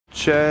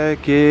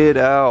check it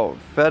out.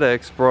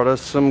 FedEx brought us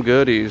some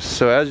goodies.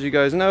 So as you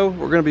guys know,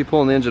 we're gonna be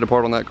pulling the engine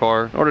apart on that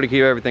car. In order to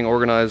keep everything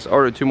organized, I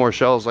ordered 2 more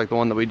shells like the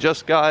one that we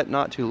just got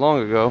not too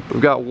long ago.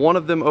 We've got one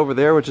of them over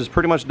there, which is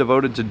pretty much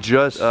devoted to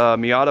just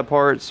Miata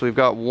parts. We've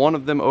got one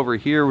of them over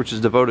here, which is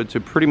devoted to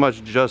pretty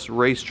much just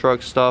race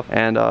truck stuff.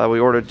 And we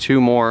ordered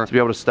 2 more to be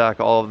able to stack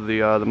all of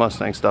the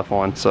Mustang stuff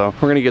on. So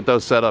we're gonna get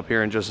those set up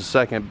here in just a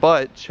second,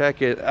 but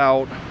check it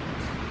out.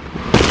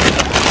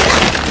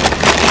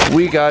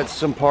 We got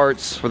some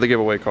parts for the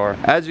giveaway car.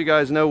 As you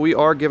guys know, we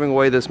are giving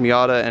away this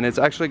Miata, and it's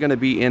actually going to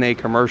be in a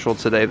commercial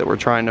today that we're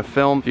trying to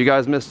film. If you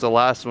guys missed the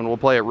last one, we'll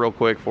play it real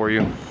quick for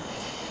you.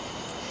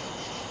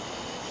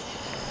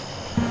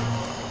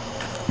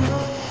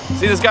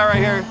 See this guy right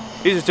here?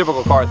 He's a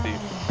typical car thief.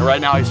 And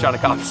right now he's trying to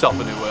cop himself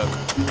a new whip.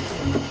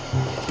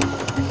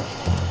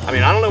 I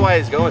mean, I don't know why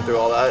he's going through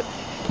all that.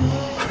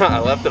 I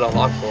left it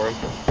unlocked for him.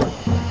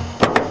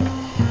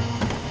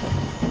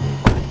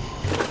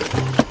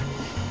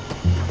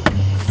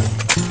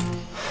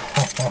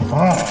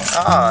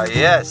 Ah,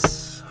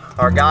 yes.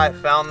 Our guy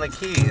found the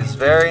keys.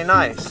 Very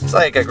nice. It's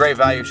like a great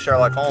value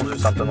Sherlock Holmes or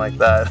something like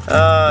that.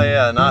 Oh,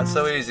 yeah, not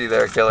so easy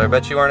there, killer.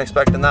 Bet you weren't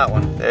expecting that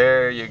one.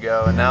 There you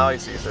go, and now he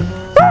sees it.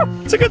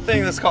 It's a good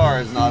thing this car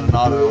is not an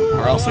auto,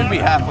 or else we'd be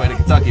halfway to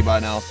Kentucky by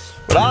now.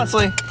 But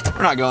honestly,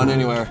 we're not going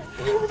anywhere.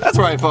 That's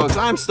right, folks.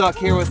 I'm stuck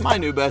here with my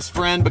new best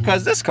friend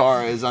because this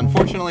car is,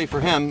 unfortunately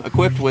for him,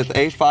 equipped with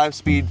a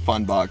 5-speed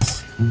fun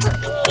box.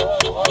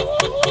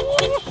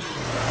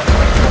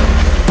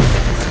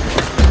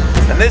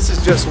 And this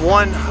is just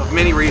one of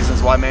many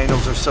reasons why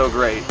manuals are so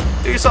great.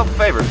 Do yourself a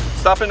favor,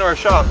 stop into our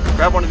shop,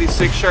 grab one of these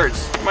 6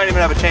 shirts. You might even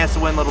have a chance to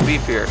win a little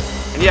beef here.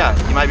 And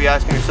yeah, you might be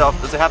asking yourself,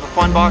 does it have a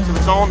fun box of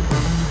its own?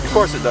 Of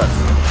course it does.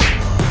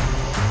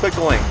 Click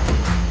the link.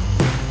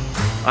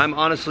 I'm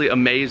honestly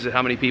amazed at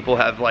how many people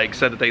have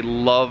said that they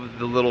love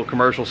the little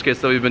commercial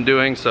skits that we've been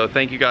doing. So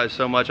thank you guys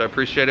so much. I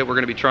appreciate it. We're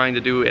going to be trying to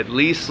do at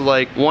least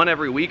one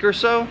every week or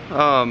so.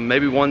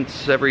 Maybe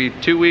once every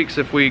 2 weeks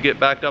if we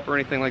get backed up or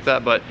anything like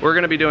that. But we're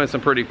going to be doing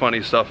some pretty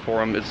funny stuff for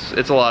them.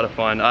 It's a lot of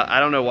fun. I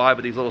don't know why,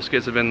 but these little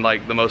skits have been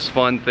the most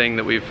fun thing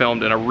that we've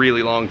filmed in a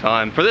really long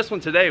time. For this one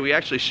today, we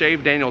actually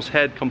shaved Daniel's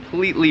head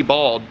completely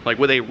bald,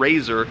 with a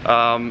razor.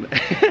 What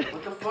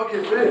the fuck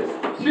is this?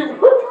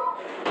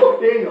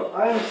 Daniel,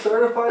 I am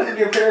certified to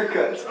give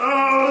haircuts.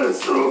 Oh,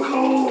 it's so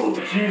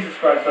cold. Jesus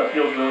Christ, that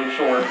feels really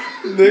short.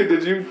 Dude,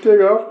 did you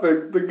take off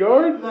the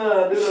guard?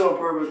 No, I did it on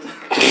purpose.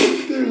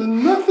 There's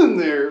nothing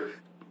there.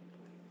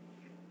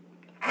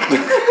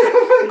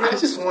 I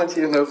just want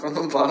you to know from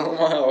the bottom of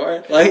my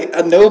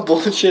heart, no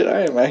bullshit,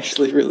 I am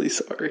actually really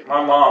sorry.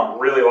 My mom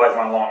really liked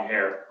my long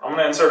hair. I'm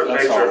going to insert a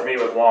picture of me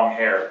with long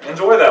hair.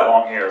 Enjoy that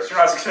long hair. You're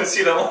not going to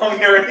see that long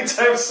hair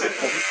anytime soon.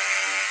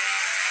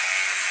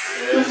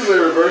 This is a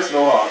reverse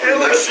mohawk. It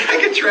looks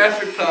like a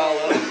traffic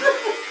pileup.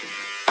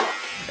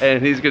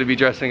 And he's going to be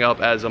dressing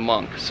up as a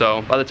monk.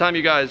 So by the time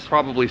you guys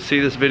probably see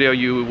this video,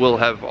 you will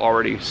have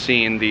already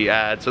seen the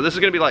ad. So this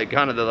is going to be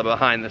kind of the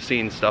behind the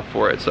scenes stuff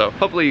for it. So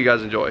hopefully you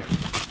guys enjoy.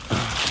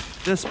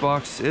 This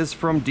box is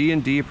from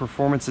D&D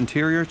Performance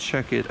Interior.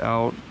 Check it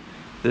out.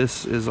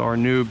 This is our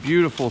new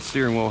beautiful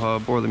steering wheel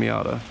hub for the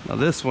Miata. Now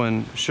this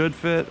one should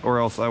fit, or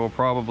else I will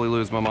probably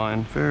lose my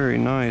mind. Very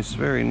nice,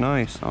 very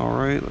nice. All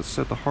right, let's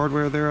set the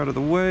hardware there out of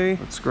the way.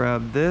 Let's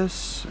grab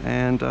this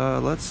and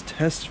let's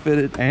test fit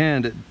it.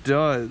 And it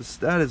does.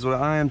 That is what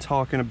I am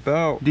talking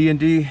about.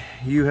 D&D,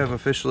 you have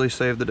officially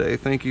saved the day.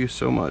 Thank you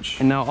so much.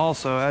 And now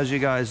also, as you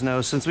guys know,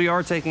 since we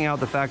are taking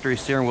out the factory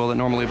steering wheel that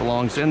normally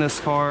belongs in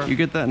this car, you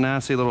get that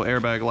nasty little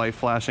airbag light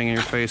flashing in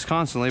your face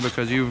constantly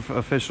because you've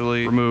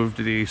officially removed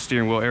the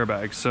steering wheel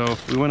airbag. So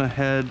we went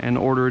ahead and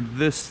ordered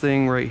this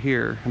thing right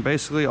here, and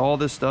basically all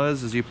this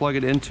does is you plug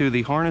it into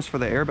the harness for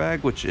the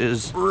airbag, which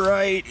is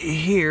right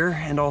here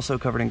and also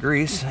covered in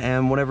grease,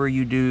 and whenever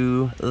you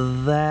do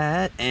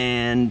that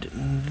and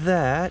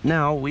that,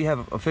 now we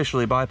have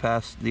officially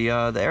bypassed the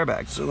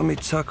airbag. So let me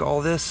tuck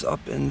all this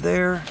up in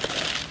there.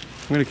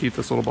 I'm gonna keep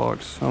this little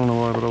box. I don't know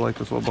why, but I like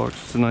this little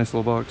box. It's a nice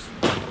little box.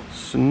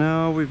 So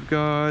now we've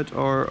got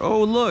our,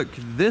 oh look,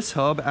 this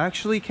hub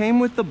actually came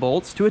with the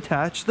bolts to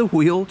attach the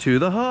wheel to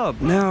the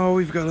hub. Now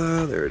we've got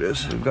there it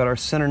is. We've got our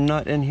center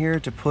nut in here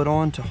to put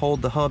on to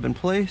hold the hub in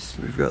place.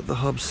 We've got the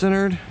hub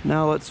centered.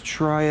 Now let's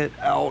try it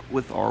out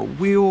with our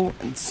wheel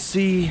and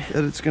see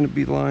that it's gonna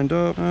be lined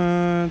up.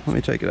 Let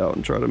me take it out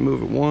and try to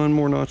move it one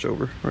more notch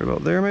over. Right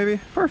about there maybe?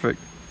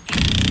 Perfect.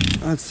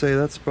 I'd say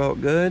that's about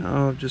good.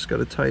 I've just got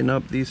to tighten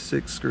up these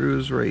 6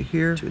 screws right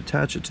here to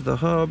attach it to the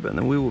hub, and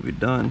then we will be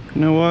done. You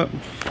know what?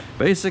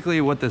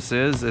 Basically what this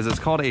is it's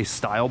called a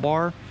style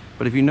bar.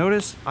 But if you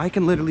notice, I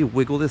can literally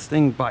wiggle this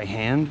thing by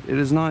hand. It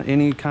is not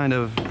any kind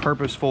of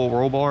purposeful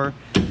roll bar.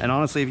 And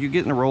honestly, if you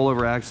get in a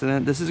rollover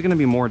accident, this is gonna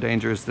be more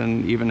dangerous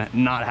than even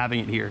not having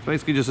it here. It's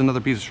basically just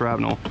another piece of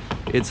shrapnel.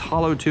 It's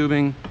hollow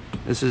tubing.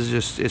 This is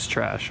just, it's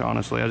trash,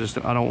 honestly. I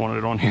don't want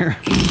it on here.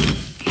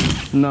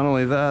 Not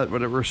only that,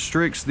 but it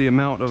restricts the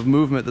amount of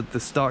movement that the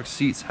stock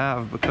seats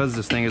have because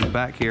this thing is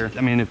back here.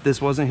 I mean, if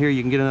this wasn't here,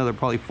 you can get another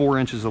probably 4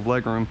 inches of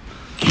legroom.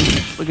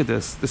 Look at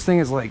this. This thing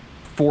is like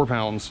 4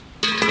 pounds.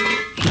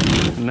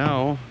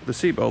 Now the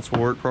seat belts will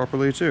work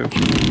properly too.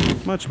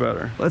 Much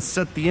better. Let's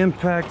set the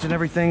impact and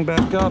everything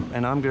back up,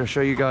 and I'm gonna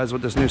show you guys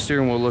what this new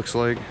steering wheel looks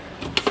like.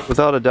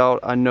 Without a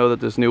doubt, I know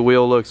that this new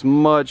wheel looks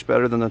much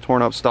better than the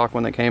torn up stock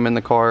one that came in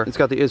the car. It's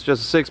got the It's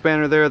Just a 6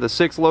 banner there, the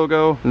 6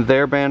 logo,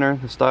 their banner,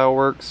 the style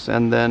works,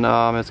 and then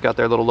it's got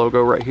their little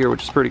logo right here,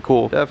 which is pretty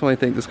cool. Definitely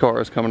think this car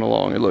is coming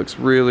along. It looks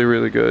really,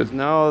 really good.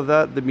 Now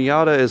that the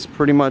Miata is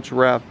pretty much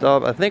wrapped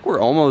up, I think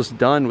we're almost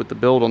done with the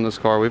build on this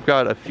car. We've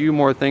got a few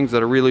more things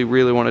that I really,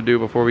 really want to do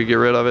before we get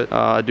rid of it.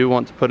 I do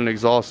want to put an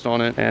exhaust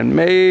on it and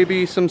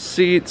maybe some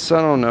seats.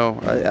 I don't know.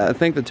 I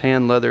think the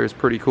tan leather is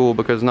pretty cool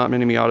because not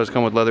many Miatas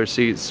come with leather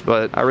seats,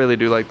 but I really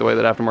do like the way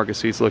that aftermarket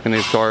seats look in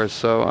these cars,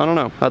 so I don't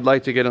know. I'd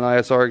like to get an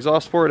ISR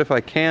exhaust for it if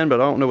I can, but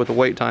I don't know what the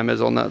wait time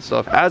is on that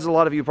stuff. As a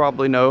lot of you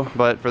probably know,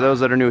 but for those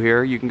that are new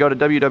here, you can go to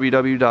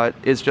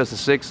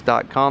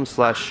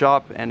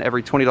www.itsjust6.com/shop, and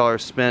every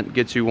 $20 spent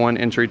gets you 1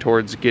 entry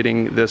towards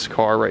getting this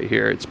car right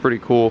here. It's pretty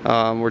cool.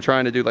 We're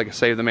trying to do like a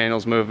Save the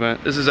Manuals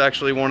movement. This is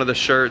actually one of the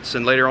shirts,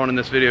 and later on in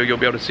this video you'll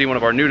be able to see one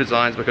of our new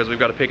designs because we've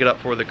got to pick it up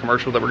for the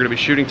commercial that we're going to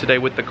be shooting today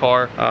with the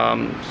car.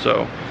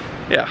 So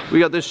yeah, we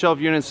got this shelf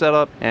unit set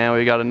up, and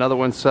we got another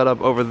one set up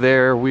over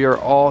there. We are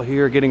all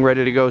here getting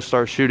ready to go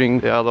start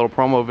shooting a little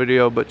promo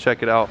video, but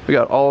check it out. We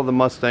got all of the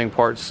Mustang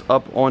parts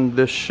up on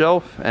this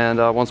shelf, and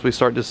once we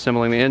start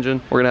disassembling the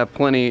engine, we're gonna have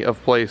plenty of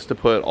place to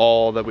put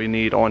all that we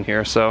need on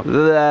here, so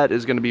that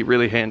is gonna be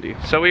really handy.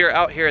 So we are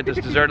out here at this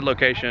deserted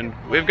location.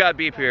 We've got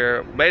Beep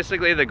here.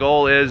 Basically the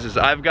goal is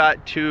I've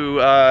got to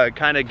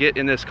kind of get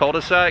in this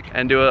cul-de-sac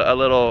and do a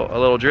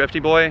little drifty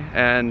boy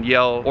and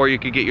yell, or you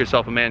could get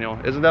yourself a manual.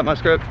 Isn't that my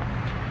script?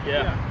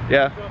 Yeah.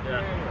 Yeah?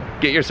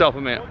 Get yourself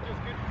a manual.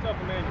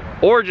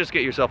 Or just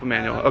get yourself a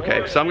manual.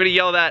 Okay, so I'm gonna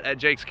yell that at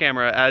Jake's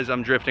camera as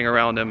I'm drifting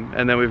around him,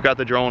 and then we've got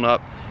the drone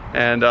up,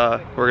 and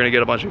we're gonna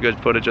get a bunch of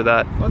good footage of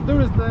that. Let's do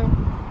this thing.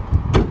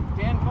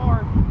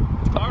 10-4.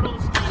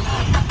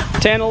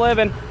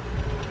 10-11.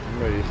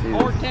 I'm ready to see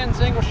this. 4-10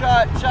 single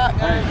shotgun.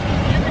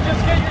 You can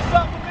just get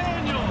yourself a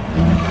manual.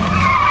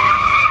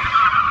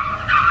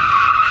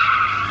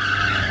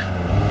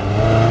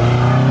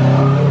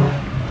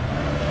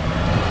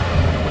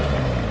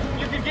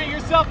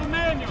 A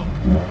manual.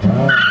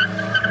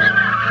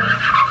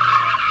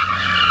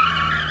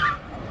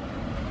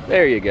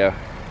 There you go.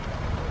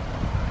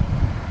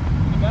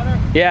 Better?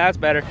 Yeah, that's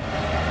better.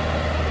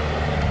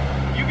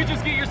 You could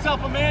just get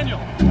yourself a manual.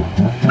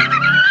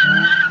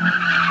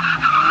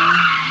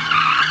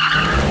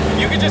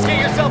 You could just get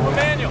yourself a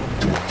manual.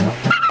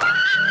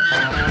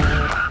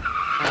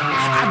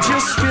 I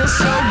just feel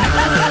so good.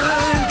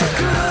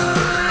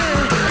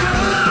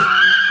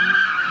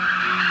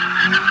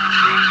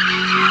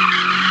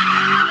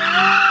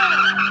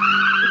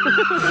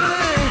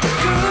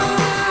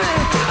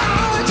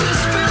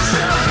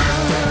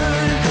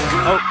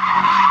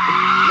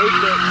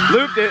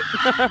 Looped it.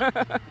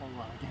 That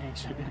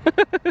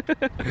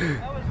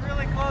was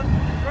really close to the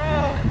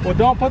drone. Well,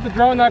 don't put the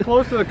drone that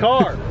close to the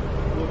car.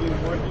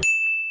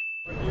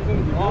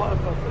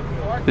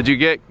 Did you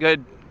get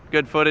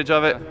good footage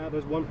of it? Yeah,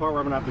 there's one part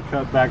where I'm gonna have to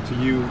cut back to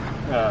you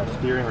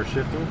steering or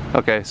shifting.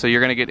 Okay, so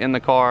you're gonna get in the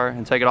car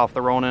and take it off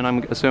the Ronin,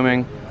 I'm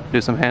assuming, do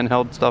some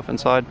handheld stuff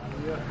inside.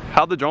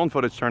 How'd the drone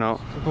footage turn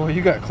out? Boy,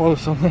 you got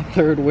close on that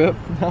third whip.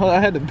 No, I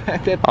had to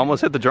back that.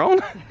 Almost hit the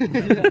drone?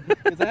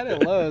 Because I had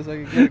it low, so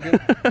I could get a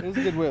good. It was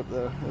a good whip,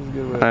 though. It was a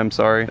good whip. I'm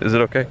sorry. Is it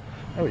okay?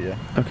 Oh yeah.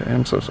 Okay,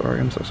 I'm so sorry.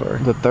 I'm so sorry.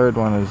 The third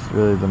one is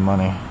really the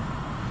money.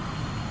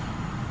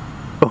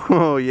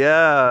 Oh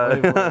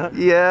yeah,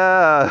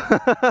 yeah.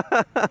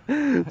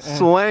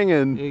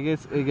 Swinging.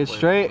 It gets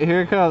straight.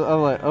 Here it comes.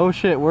 I'm like, oh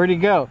shit, where'd he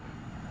go?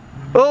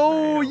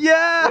 Oh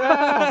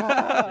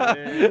yeah!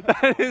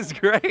 That is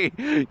great.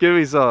 Give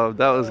me some.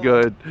 That was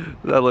good.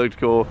 That looked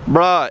cool.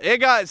 Bruh, it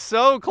got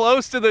so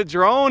close to the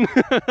drone.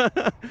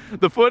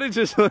 The footage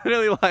is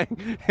literally like,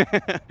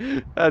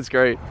 that's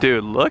great.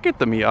 Dude, look at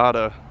the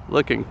Miata.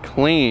 Looking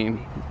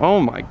clean. Oh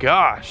my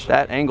gosh.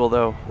 That angle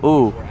though.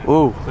 Ooh,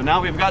 ooh. So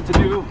now we've got to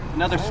do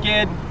another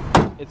skid.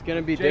 It's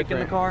gonna be Jake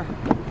different. in the car.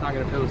 It's not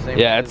gonna feel the same.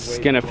 Yeah, it's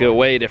gonna feel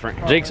way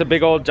different. Jake's a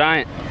big old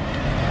giant.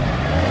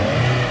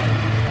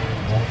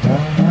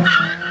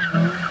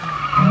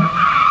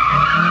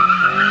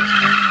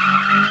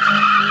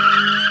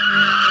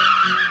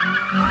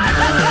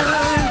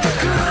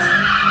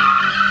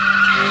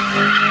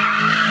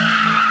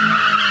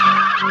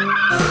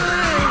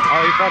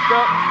 Oh, you fucked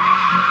up?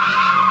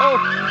 Oh.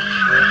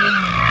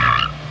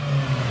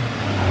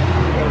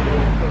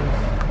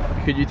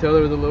 Could you tell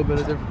there was a little bit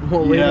of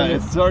more weight Yeah, in it?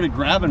 it started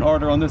grabbing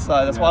harder on this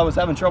side. That's why I was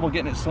having trouble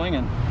getting it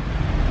swinging.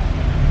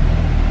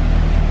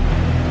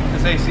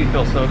 This AC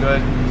feels so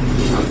good.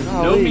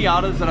 No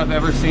Miatas that I've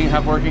ever seen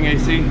have working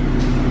AC.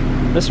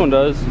 This one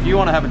does. If you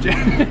want to have a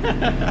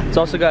It's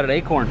also got an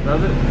acorn.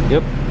 Does it?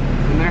 Yep.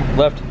 In there?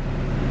 Left.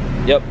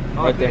 Yep.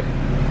 Oh, Right okay. there.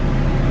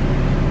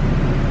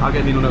 I'll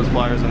get needle nose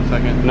pliers in a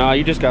second. No,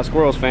 you just got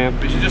squirrels, fam.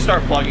 We should just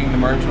start plugging the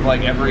merch with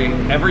like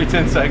every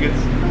 10 seconds.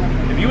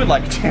 if you would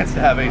like a chance to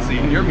have AC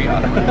in your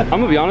Miata. I'm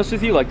gonna be honest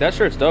with you, like that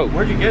shirt's dope.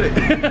 Where'd you get it?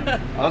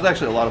 That was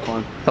actually a lot of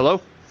fun.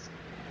 Hello?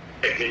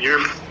 Hey, can you hear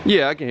me?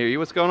 Yeah, I can hear you.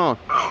 What's going on?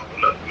 Oh,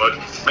 nothing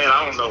much. Man,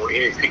 I don't know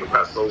anything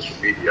about social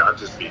media. I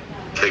just be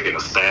taking a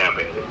stab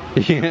at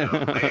it. Yeah.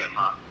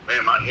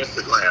 My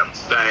Instagram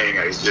thing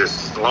is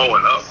just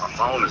blowing up. My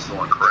phone is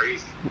going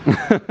crazy.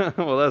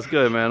 Well, that's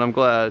good, man. I'm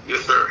glad.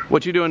 Yes, sir.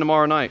 What you doing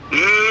tomorrow night?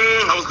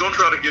 I was going to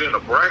try to get in a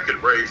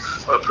bracket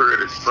race up here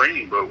at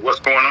Extreme, but what's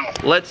going on?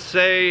 Let's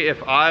say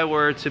if I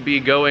were to be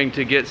going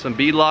to get some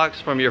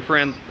beadlocks from your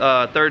friend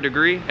Third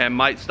Degree and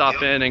might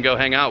stop in and go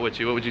hang out with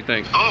you, what would you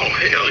think? Oh,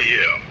 hell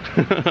yeah.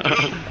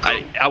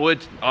 I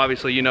would,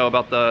 obviously, you know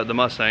about the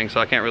Mustang,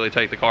 so I can't really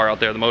take the car out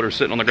there. The motor's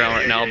sitting on the ground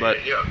right now,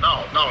 but... Yeah,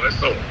 no, that's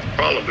no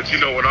problem. But you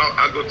know, when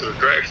I go to the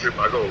drag strip,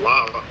 I go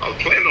live. I was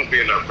planning on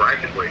being a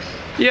bracket race.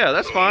 Yeah,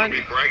 that's fine.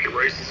 Be bracket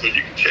races, so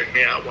you can check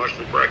me out, watch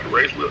me bracket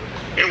race with,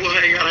 and we'll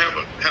hang out,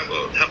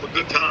 have a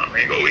good time,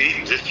 and go eat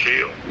and just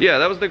chill. Yeah,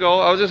 that was the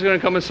goal. I was just gonna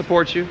come and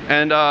support you,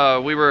 and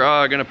we were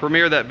gonna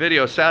premiere that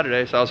video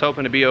Saturday, so I was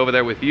hoping to be over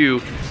there with you.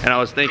 And I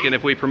was thinking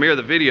if we premiere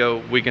the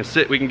video, we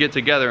can get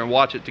together and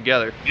watch it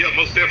together. Yeah,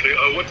 most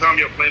definitely. What time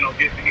y'all plan on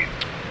getting in?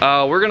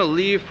 We're gonna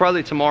leave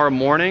probably tomorrow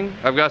morning.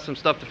 I've got some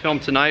stuff to film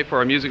tonight for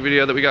our music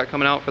video that we got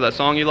coming out for that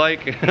song you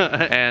like.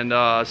 And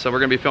so we're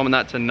gonna be filming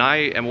that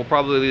tonight, and we'll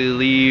probably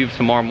leave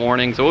tomorrow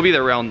morning. So we'll be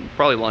there around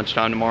probably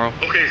lunchtime tomorrow.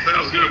 Okay,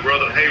 sounds good,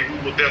 brother. Hey,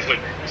 we will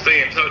definitely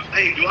stay in touch.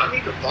 Hey, do I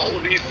need to follow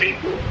these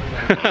people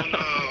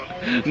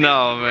on,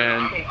 no,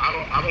 man.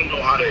 I don't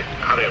know how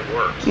that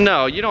works.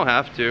 No, you don't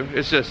have to.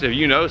 It's just if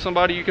you know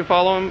somebody, you can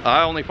follow them.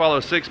 I only follow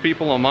 6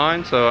 people on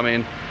mine, so I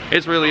mean,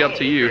 it's really up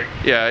to you. Okay.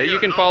 Yeah, you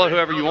can follow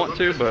whoever you want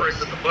to, but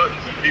pressing the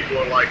buttons and people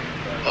are like,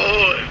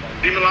 oh,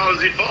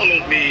 Demonology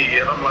followed me,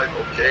 and I'm like,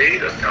 okay,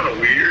 that's kind of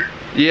weird.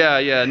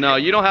 Yeah, no,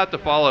 you don't have to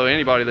follow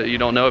anybody that you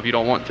don't know if you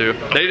don't want to.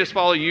 They just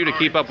follow you to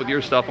keep up with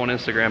your stuff on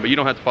Instagram, but you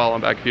don't have to follow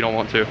them back if you don't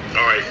want to.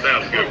 All right,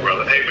 sounds good,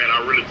 brother. Hey, man,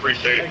 I really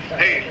appreciate it.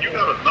 Hey, you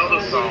got another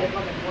song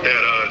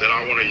that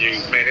I want to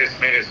use, man. It's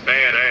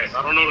badass.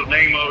 I don't know the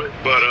name of it,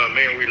 but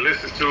man, we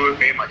listened to it.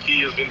 Me and my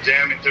kids been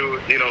jamming to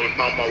it. You know,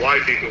 my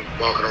wife even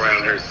walking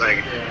around here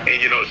singing, and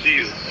you know,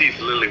 she's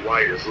lily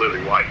white as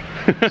lily white.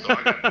 So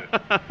I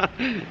got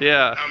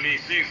yeah. I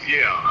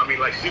mean,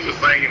 like she was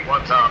singing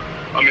one time,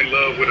 I'm in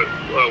love with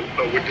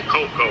the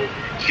Coco.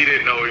 She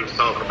didn't know he was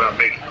talking about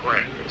making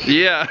crack.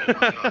 Yeah.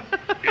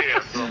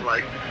 Yeah, so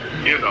like,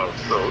 you know,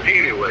 so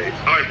anyway.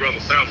 All right, brother,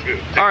 sounds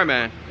good. All right,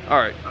 man. All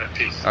right.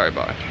 Peace. All right,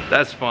 bye.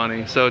 That's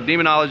funny. So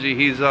Demonology,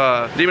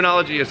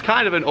 Demonology is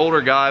kind of an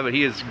older guy, but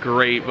he is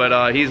great.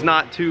 But he's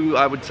not too,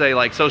 I would say,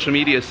 like social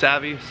media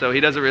savvy. So he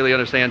doesn't really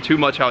understand too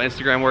much how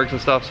Instagram works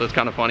and stuff. So it's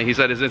kind of funny. He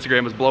said his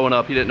Instagram was blowing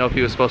up. He didn't know if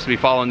he was supposed to be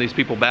following these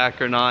people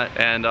back or not.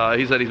 And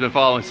he said he's been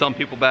following some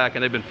people back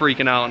and they've been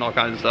freaking out and all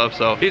kinds of stuff.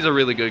 So he's a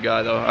really good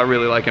guy though. I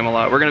really like him a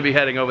lot. We're going to be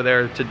heading over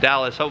there to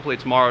Dallas, hopefully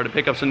tomorrow, to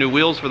pick up some new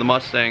wheels for the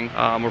Mustang.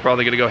 We're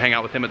probably going to go hang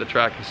out with him at the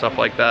track and stuff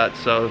like that.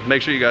 So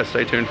make sure you guys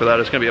stay tuned for that.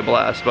 It's going to be a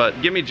blast.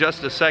 But give me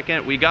just a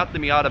second. We got the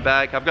Miata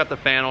back. I've got the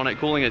fan on it,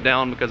 cooling it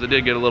down because it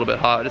did get a little bit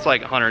hot. It's like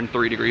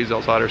 103 degrees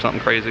outside or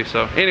something crazy.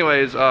 So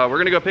anyways, we're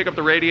gonna go pick up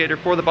the radiator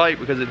for the bike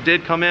because it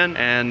did come in,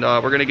 and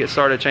we're gonna get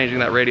started changing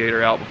that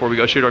radiator out before we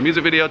go shoot our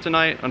music video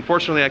tonight.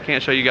 Unfortunately, I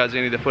can't show you guys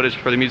any of the footage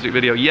for the music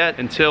video yet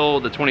until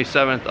the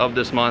 27th of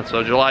this month.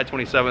 So July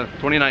 27th,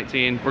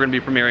 2019, we're gonna be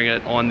premiering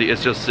it on the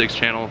It's Just Six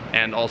channel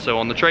and also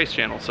on the Trace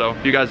channel. So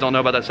if you guys don't know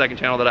about that second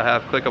channel that I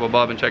have, click up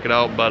above and check it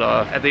out. But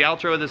at the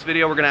outro of this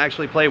video, we're gonna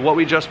actually play what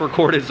we just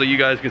recorded so you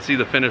guys can see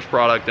the finished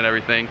product and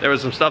everything. There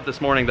was some stuff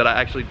this morning that I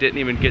actually didn't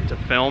even get to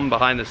film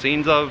behind the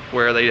scenes of,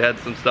 where they had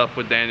some stuff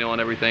with Daniel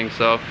and everything.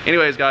 So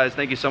anyways, guys,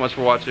 thank you so much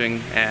for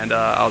watching, and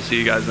I'll see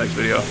you guys next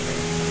video.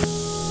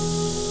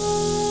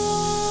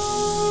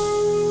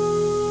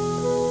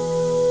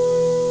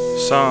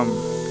 Some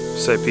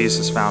say peace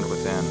is found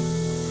within.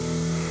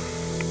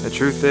 The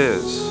truth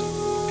is,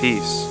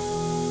 peace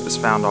is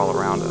found all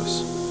around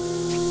us.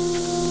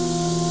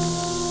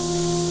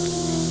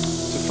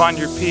 To find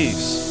your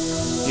peace,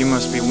 you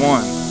must be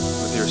one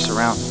with your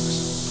surroundings.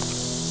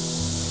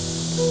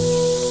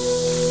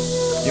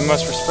 You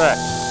must respect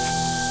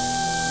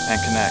and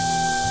connect.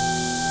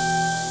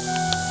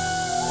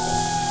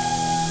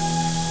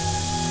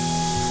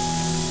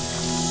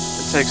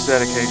 It takes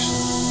dedication,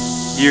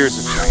 years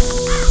of training,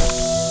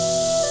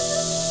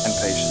 and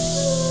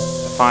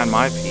patience. To find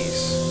my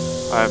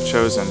peace, I have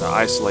chosen to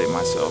isolate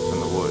myself in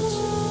the woods.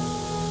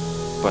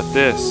 But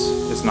this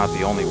is not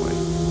the only way.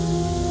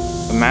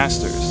 The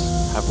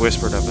masters have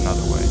whispered of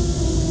another way.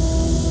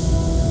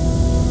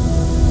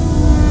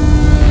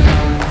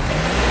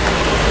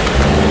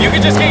 You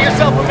can just get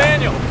yourself a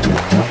manual.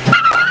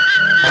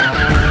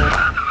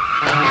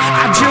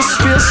 I just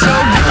feel so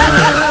good,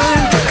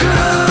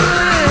 good.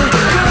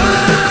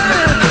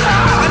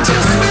 I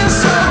just feel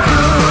so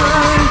good,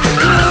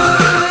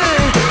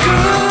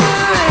 good.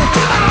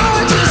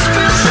 I just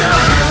feel so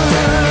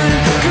good.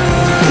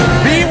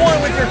 Be one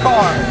with your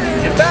car.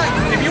 In fact,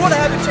 if you want to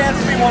have a chance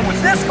to be one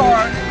with this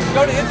car,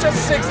 go to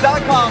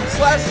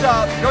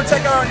itsjust6.com/shop. Go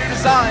check out our new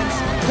designs.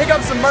 pick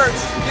up some merch,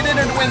 get in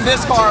there to win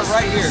this car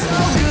right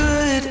here.